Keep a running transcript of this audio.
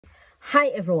Hi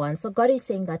everyone. So God is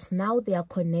saying that now their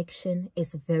connection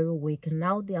is very weak.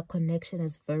 Now their connection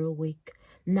is very weak.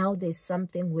 Now there's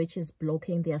something which is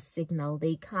blocking their signal.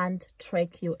 They can't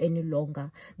track you any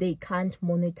longer. They can't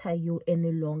monitor you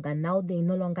any longer. Now they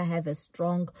no longer have a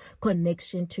strong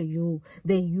connection to you.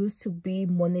 They used to be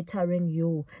monitoring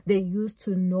you. They used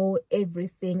to know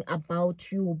everything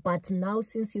about you. But now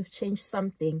since you've changed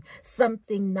something,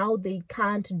 now they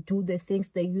can't do the things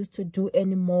they used to do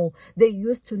anymore. They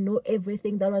used to know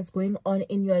everything that was going on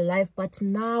in your life, but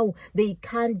now they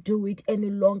can't do it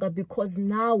any longer because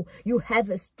now you have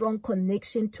a strong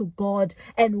connection to God.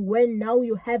 And when now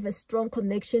you have a strong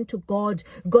connection to God,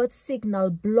 God's signal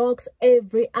blocks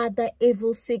every other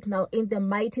evil signal in the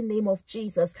mighty name of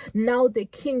Jesus. Now the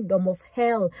kingdom of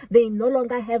hell, they no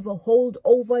longer have a hold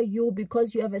over you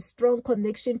because you have a strong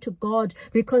connection to God,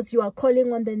 because you are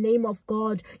calling on the name of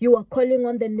God. You are calling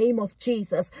on the name of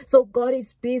Jesus. So God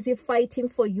is busy fighting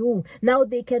for you. Now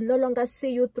they can no longer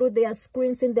see you through their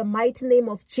screens in the mighty name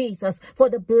of Jesus, for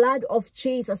the blood of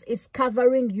Jesus is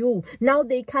covering you. Now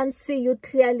they can't see you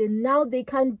clearly. Now they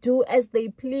can't do as they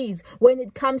please when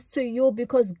it comes to you,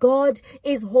 because God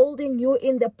is holding you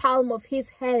in the palm of his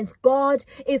hands. God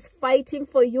is fighting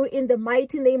for you in the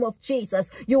mighty name of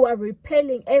Jesus. You are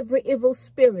repelling every evil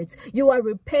spirit. You are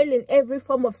repelling every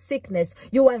form of sickness.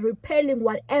 You are repelling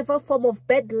whatever form of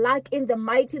bad luck in the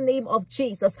mighty name of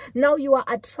Jesus. Now you are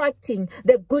attracting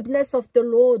the goodness of the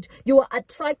Lord. You are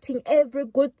attracting every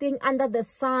good thing under the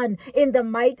sun in the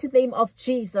mighty name of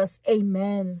Jesus.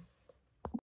 Amen.